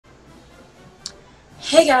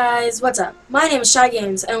Hey guys, what's up? My name is Shy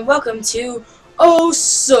Games, and welcome to Oh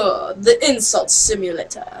Sir, the Insult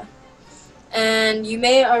Simulator. And you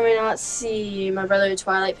may or may not see my brother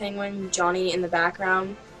Twilight Penguin, Johnny, in the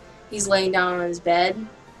background. He's laying down on his bed.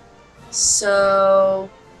 So,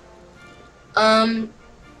 the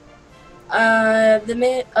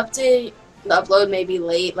upload may be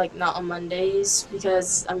late, like not on Mondays,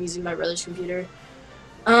 because I'm using my brother's computer.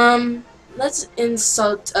 Let's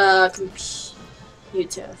insult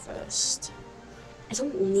computer first. I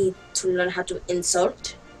don't need to learn how to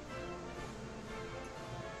insult.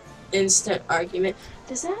 Instant argument.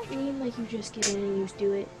 Does that mean like you just get in and you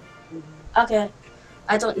do it? Okay.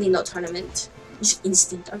 I don't need no tournament. Just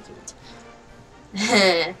instant argument.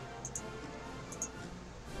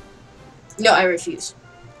 No, I refuse.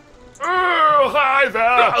 Oh, hi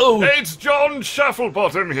there! Oh. It's John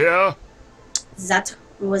Shufflebottom here. That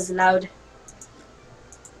was loud.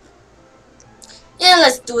 Yeah,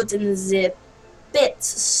 let's do it in the pit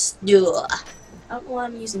store. I don't know why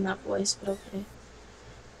I'm using that voice, but okay.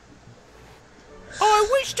 I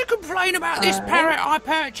wish to complain about this parrot I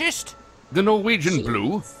purchased. The Norwegian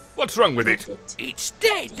blue? What's wrong with it? It's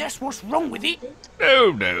dead, that's what's wrong with it.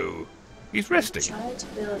 Oh, no. He's resting. Try to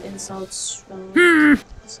build insults from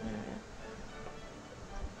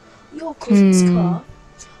your cousin's car.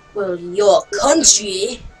 Well, your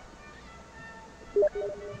country.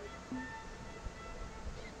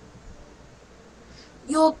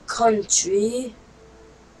 Your country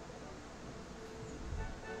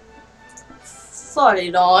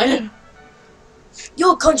farted on.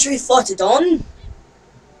 Your country farted on.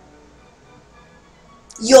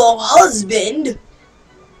 Your husband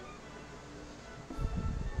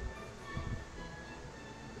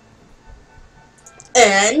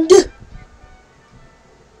and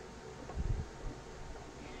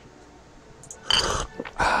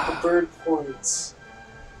The bird points.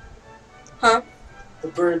 huh? The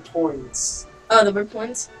bird points. Oh, the bird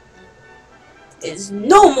points is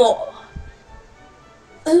no more.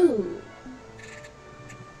 Ooh.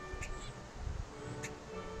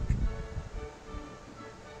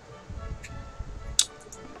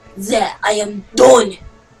 There, I am done.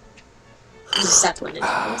 Just that one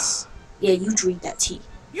is. Yeah, you drink that tea.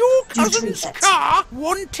 Your drink cousin's that. car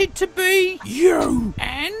wanted to be you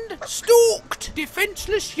and stalked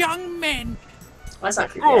defenceless young men. That's not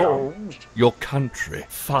creepy at all. Your country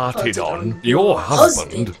farted Farted on on your your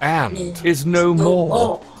husband husband and and is no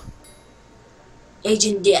more.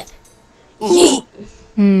 Agent Death. Yeet.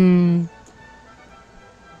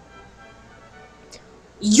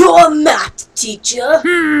 Your math teacher.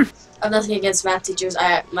 I'm nothing against math teachers.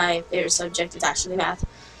 My favorite subject is actually math.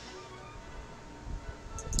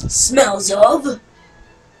 Smells of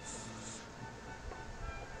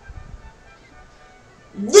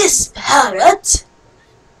this parrot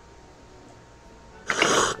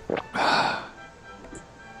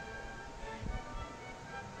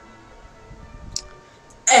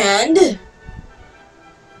and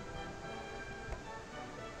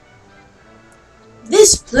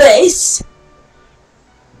this place.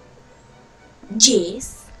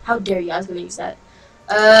 Jeez, how dare you? I was gonna use that.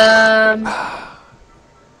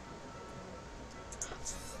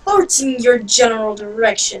 Farts in your general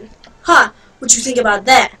direction. Ha! What you think about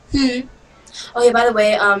that? Oh yeah, by the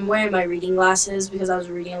way, I'm wearing my reading glasses because I was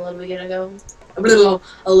reading a little bit ago. A little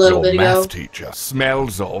Your bit ago. math teacher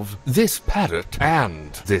smells of this parrot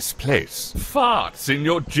and this place. Farts in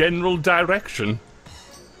your general direction.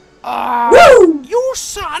 Woo! Your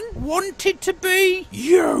son wanted to be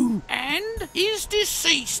you and is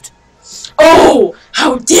deceased. Oh!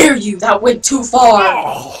 How dare you! That went too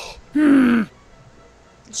far! Oh.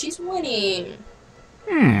 She's winning.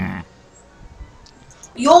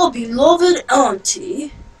 Your beloved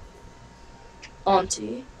auntie. Your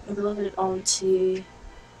beloved auntie.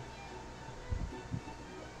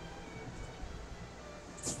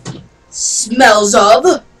 Smells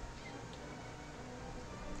of.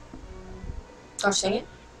 Gosh dang it.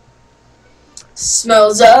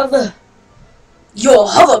 Smells of your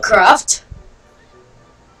hovercraft.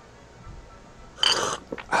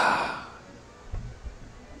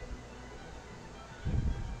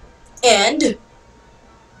 And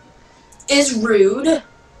is rude.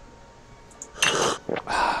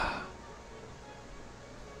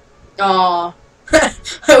 Aw.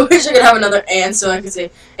 I wish I could have another and so I could say,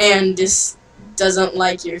 and just doesn't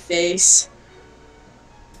like your face.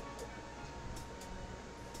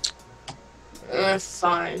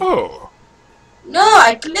 Fine. Oh. No,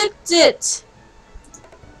 I clicked it.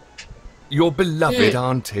 Your beloved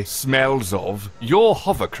auntie smells of your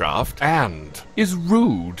hovercraft and is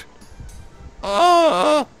rude.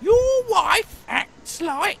 Your wife acts like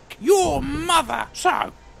mother.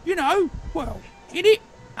 So, you know, well, get it,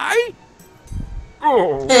 eh?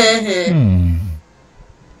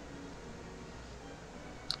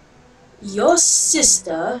 Your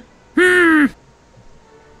sister. I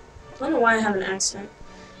don't know why I have an accent.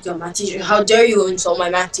 Your math teacher. How dare you insult my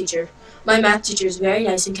math teacher? My math teacher is very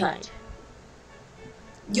nice and kind.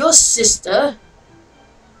 Your sister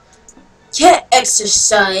can't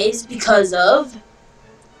exercise because of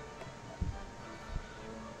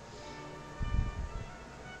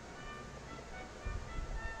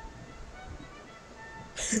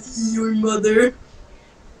your mother.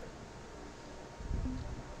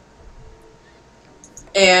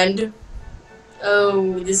 And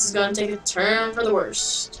oh, this is gonna take a turn for the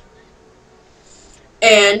worst.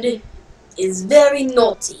 And is very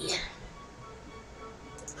naughty.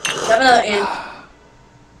 Have another and.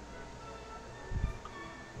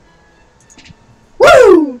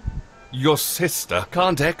 Woo! Your sister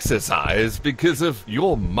can't exercise because of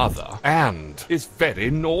your mother and is very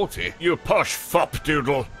naughty. You posh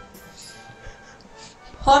fopdoodle.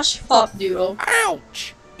 Posh fop doodle.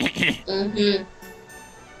 Ouch! Mm-hmm.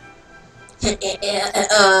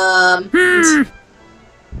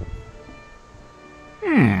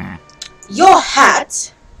 Your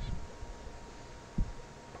hat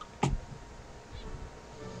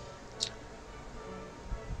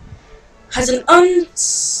has an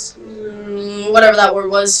whatever that word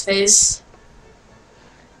was, face.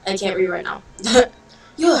 I can't read right now.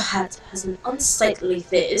 Your hat has an unsightly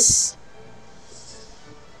face.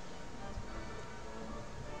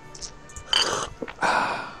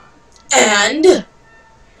 And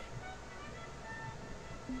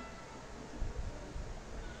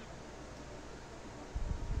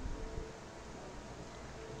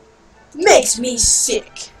makes me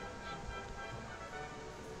sick.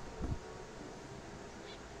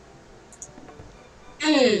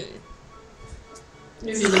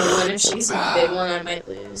 Usually gonna win. If she's a big one, I might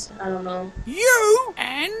lose. I don't know. You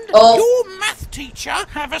and your math teacher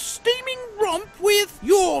have a steaming romp with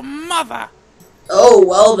your mother. Oh,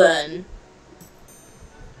 well then.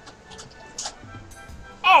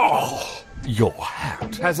 Oh! Your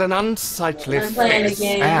hat has an unsightly I'm playing face a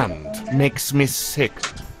game. and makes me sick.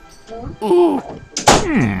 Ooh.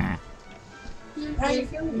 How are you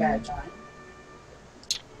feeling bad, John?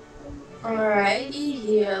 Alrighty,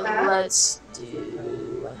 here, let's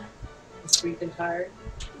do Sweet and tired?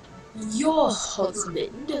 your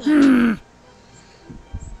husband.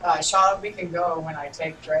 Sean, we can go when I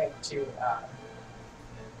take Drake to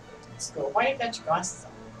school. Why you got your glasses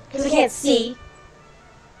on? Because I can't see.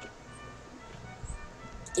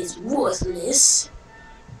 Is worthless.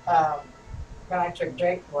 When I took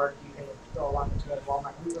Drake to work, you can go along to go to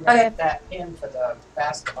Walmart. We were going to get that pin for the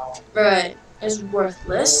basketball. Right. Is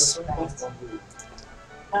worthless.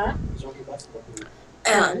 Huh?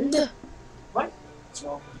 And What?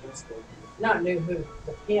 Not new hoop.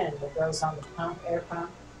 The pin that goes on the pump, air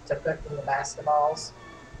pump, to put in the basketballs.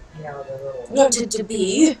 You know, the little wanted to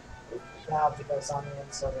be valve that goes on the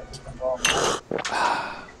end so that we can roll them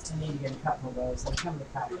up. And you get a couple of those. They come in the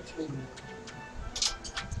package.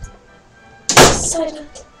 cider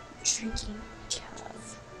drinking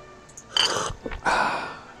calf.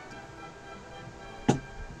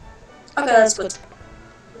 Okay, that's good.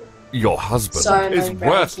 Your husband Sorry, is my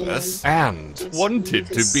worthless and It's wanted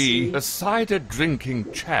to be see. a cider drinking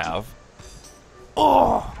chav.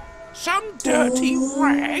 Oh, some dirty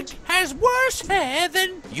rag has worse hair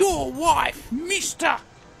than your wife, mister.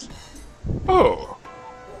 Oh,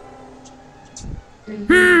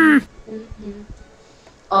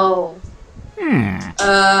 Oh.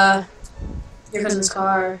 Your cousin's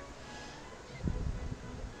car.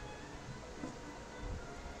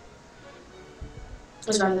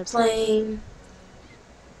 Was rather plain.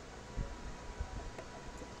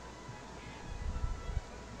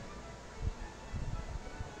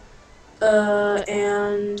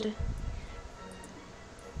 And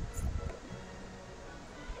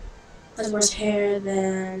has worse hair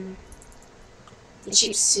than the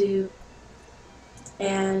cheap suit,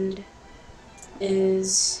 and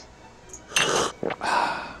is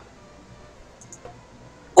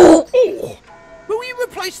Will you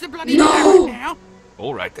replace the bloody No! hat now?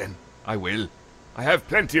 all right then. I will. I have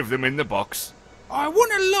plenty of them in the box. I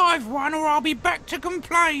want a live one or I'll be back to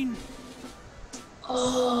complain.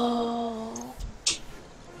 Oh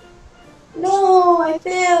no, I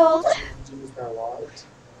failed.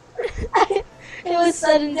 It was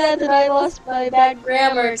sudden death and I lost my bad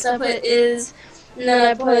grammar because I put is and then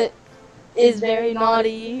I put is very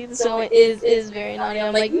naughty, so it is very naughty.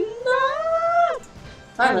 I'm like, no!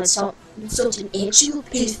 Fine, let's insult an actual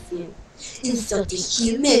person. Insult a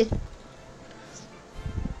human.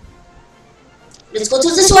 Let's go to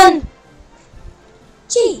this one.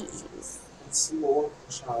 Jeez. It's local,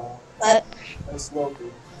 child. What? That's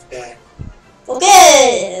local. Yeah.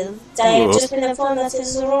 Okay. I just been informed that this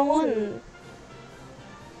is the wrong one.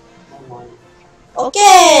 Oh my.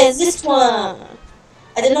 Okay, this one.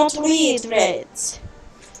 I did not read right.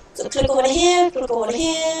 So click over here, click over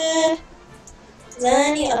here. Is there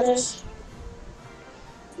any others?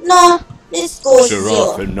 Nah, let's go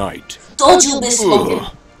Giraffe zero. night. Don't you be smoking.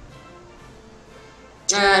 Ugh.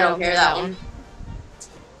 I don't hear that one.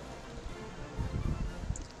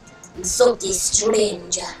 Insultee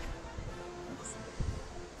stranger.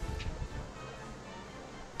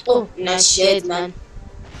 Oh, nice shades, man.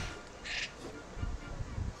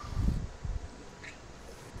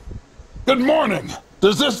 Good morning.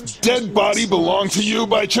 Does this dead body belong to you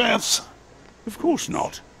by chance? Of course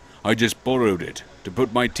not. I just borrowed it to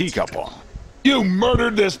put my teacup on. You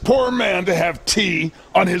murdered this poor man to have tea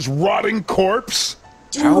on his rotting corpse?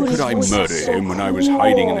 How could I murder him when I was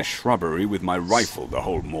hiding in a shrubbery with my rifle the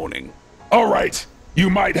whole morning? All right, you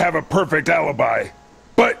might have a perfect alibi,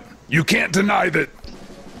 but you can't deny that.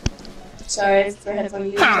 Sorry for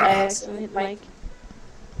headphone use. I accidentally hit mic.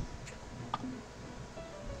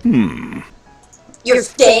 Your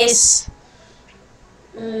face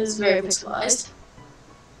is very pixelized.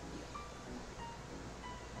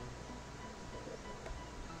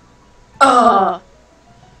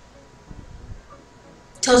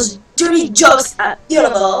 Tells dirty jokes at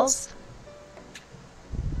funerals.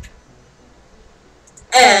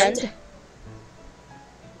 And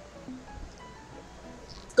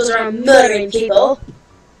goes around murdering people.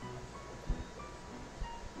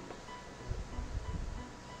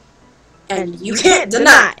 And you can't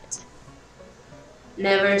deny it.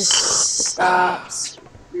 Never stops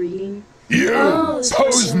reading. You Oh, this pose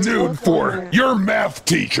person's nude awful. for your math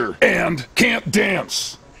teacher and can't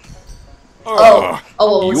dance. Oh,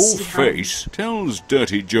 Your let's see how- face tells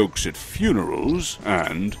dirty jokes at funerals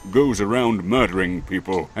and goes around murdering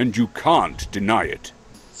people, and you can't deny it.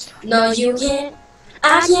 No, you can't.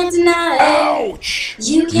 I can't deny it. Ouch!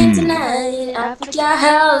 You can't deny it. I forgot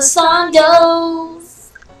how the song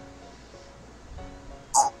goes.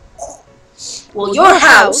 Well, your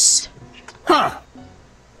house Huh.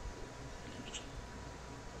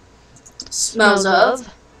 smells of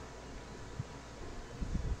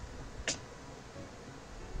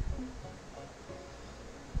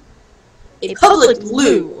a public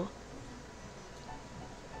loo.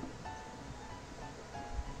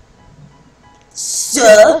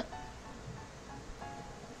 Sir,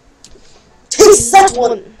 takes that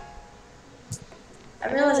one.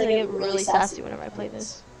 I realize I get really sassy whenever I play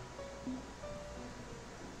this.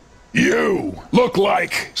 You look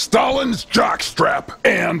like Stalin's jockstrap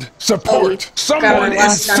and support Oh, someone grabbing a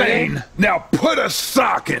glass down insane. Now put a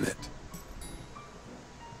sock in it.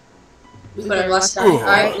 We put our glass down.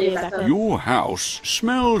 Alright, leave it back up. Your house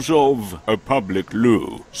smells of a public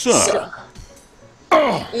loo, sir.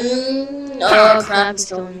 Oh, Oh crap, he's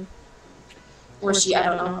killing me. Or she, I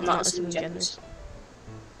don't know. I'm not assuming genders.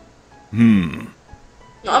 No, I'm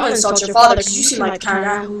gonna insult your father because you seem like the kind of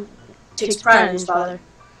guy who takes pride in his father.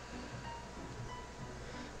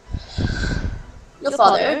 Your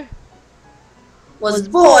father was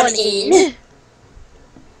born in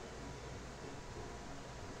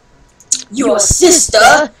your sister.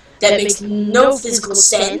 That makes no physical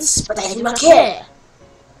sense, but I do not care.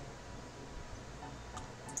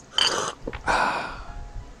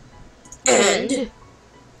 And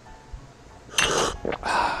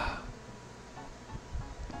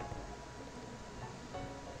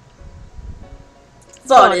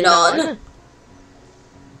voted on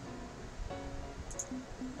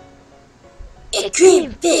a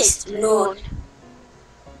cream-faced lord.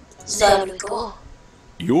 There we go.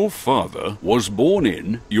 Your father was born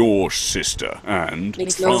in your sister and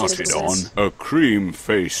Makes no farted physical on sense. a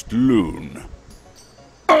cream-faced loon.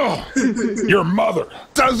 your mother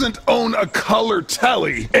doesn't own a color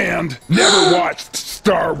telly and never watched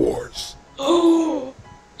Star Wars.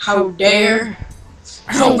 How dare!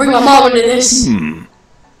 Don't bring my mom into this.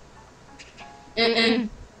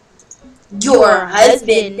 Your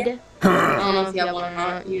husband. I don't know if you have one or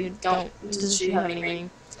not. You don't. Does she have any ring?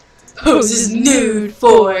 Poses nude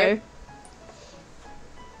for.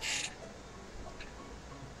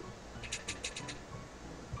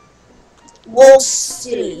 Wall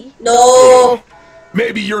City. No.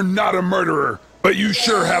 Maybe you're not a murderer, but you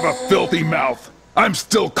sure have a filthy mouth. I'm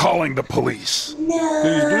still calling the police. Please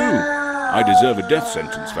do. I deserve a death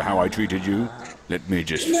sentence for how I treated you. Let me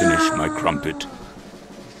just finish my crumpet.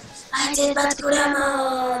 I did but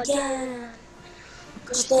grandma again.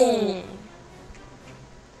 Good thing.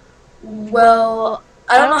 well,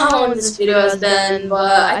 I don't know how long this video has been,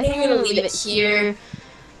 but I think I'm gonna leave it here.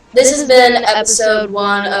 This has been episode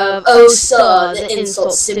 1 of Oh Sir, the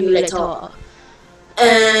Insult Simulator.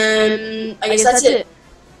 And I guess that's it.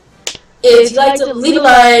 If you'd like to leave a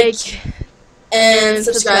like and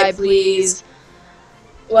subscribe, please.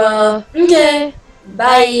 Well, okay.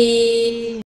 Bye.